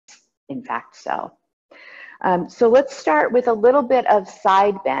in fact so. So let's start with a little bit of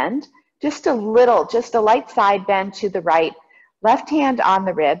side bend, just a light side bend to the right, left hand on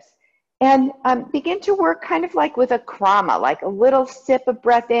the ribs, and begin to work kind of like with a krama, like a little sip of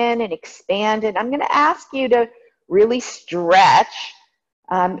breath in and expand. And I'm going to ask you to really stretch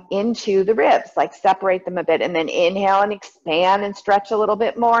into the ribs, like separate them a bit, and then inhale and expand and stretch a little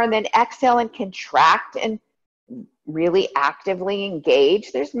bit more, and then exhale and contract and really actively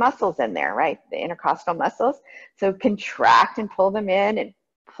engage. There's muscles in there, right? The intercostal muscles. So contract and pull them in and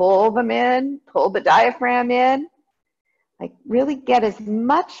pull them in, pull the diaphragm in. Like really get as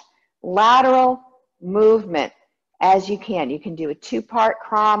much lateral movement as you can. You can do a 2-part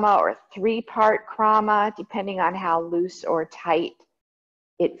krama or a 3-part krama, depending on how loose or tight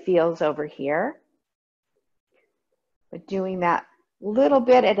it feels over here. But doing that little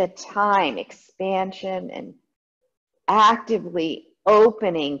bit at a time, expansion and actively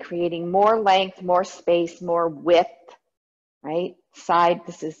opening, creating more length, more space, more width, right? Side,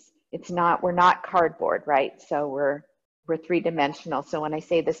 we're not cardboard, right? So we're 3-dimensional. So when I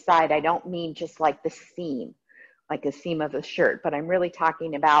say the side, I don't mean just like the seam, like a seam of a shirt, but I'm really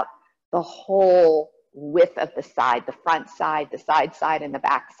talking about the whole width of the side, the front side, the side, and the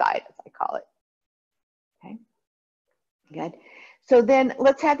back side, as I call it. Okay, good. So then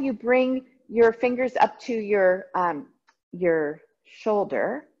let's have you bring your fingers up to your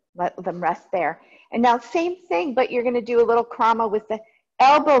shoulder, let them rest there. And now same thing, but you're gonna do a little krama with the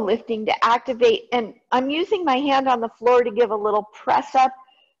elbow lifting to activate. And I'm using my hand on the floor to give a little press up.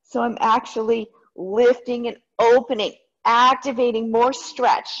 So I'm actually lifting and opening, activating more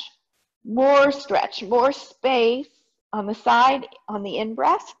stretch, more space on the side, on the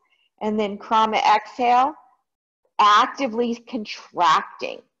in-breath, and then krama exhale, actively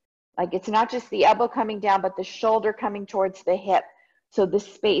contracting. Like it's not just the elbow coming down, but the shoulder coming towards the hip. So the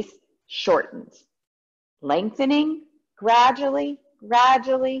space shortens. Lengthening gradually with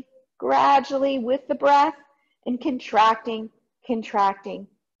the breath, and contracting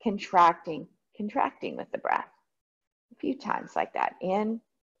with the breath. A few times like that. In,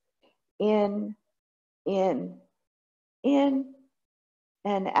 and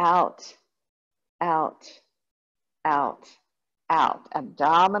out.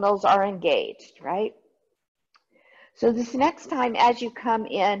 Abdominals are engaged, right? So this next time as you come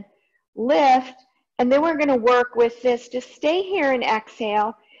in, lift, and then we're going to work with this. Just stay here and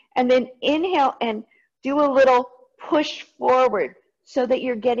exhale, and then inhale and do a little push forward so that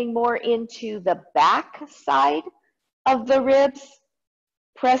you're getting more into the back side of the ribs,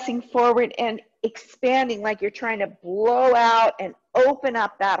 pressing forward and expanding like you're trying to blow out and open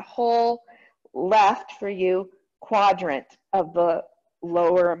up that whole left for you quadrant of the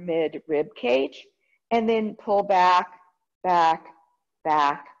lower mid rib cage, and then pull back,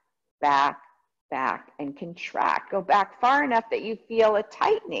 and contract. Go back far enough that you feel a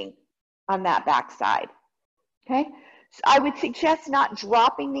tightening on that back side. Okay, so I would suggest not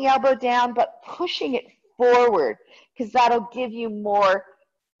dropping the elbow down, but pushing it forward, because that'll give you more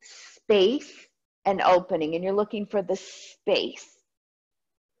space and opening, and you're looking for the space.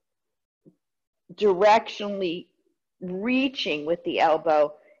 Directionally reaching with the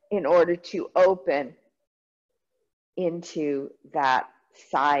elbow in order to open into that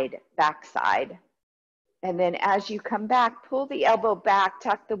side, back side. And then as you come back, pull the elbow back,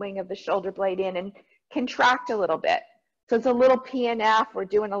 tuck the wing of the shoulder blade in, and contract a little bit. So it's a little PNF, we're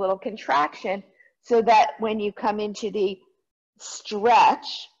doing a little contraction so that when you come into the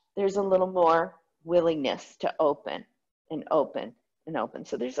stretch, there's a little more willingness to open and open and open.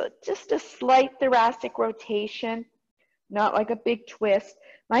 So there's just a slight thoracic rotation, not like a big twist.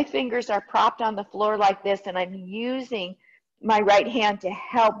 My fingers are propped on the floor like this, and I'm using my right hand to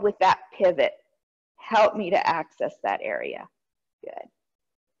help with that pivot. Help me to access that area. Good.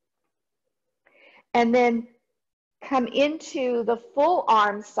 And then come into the full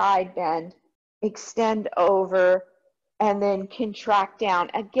arm side bend, extend over, and then contract down.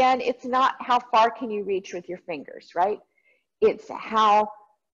 Again, it's not how far can you reach with your fingers, right? It's how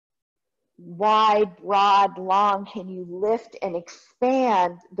wide, broad, long can you lift and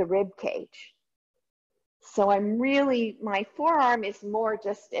expand the rib cage. So my forearm is more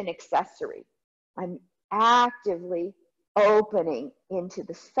just an accessory. I'm actively opening into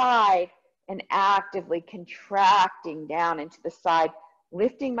the side and actively contracting down into the side,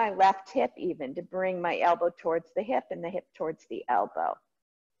 lifting my left hip even to bring my elbow towards the hip and the hip towards the elbow.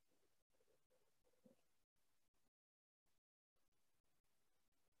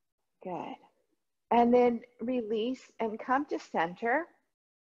 Good. And then release and come to center.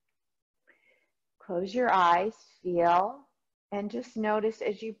 Close your eyes, feel And just notice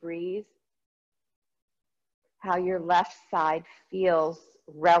as you breathe how your left side feels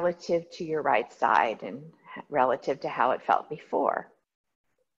relative to your right side and relative to how it felt before,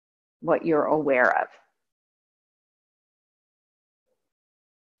 what you're aware of.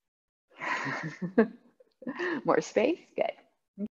 More space? Good.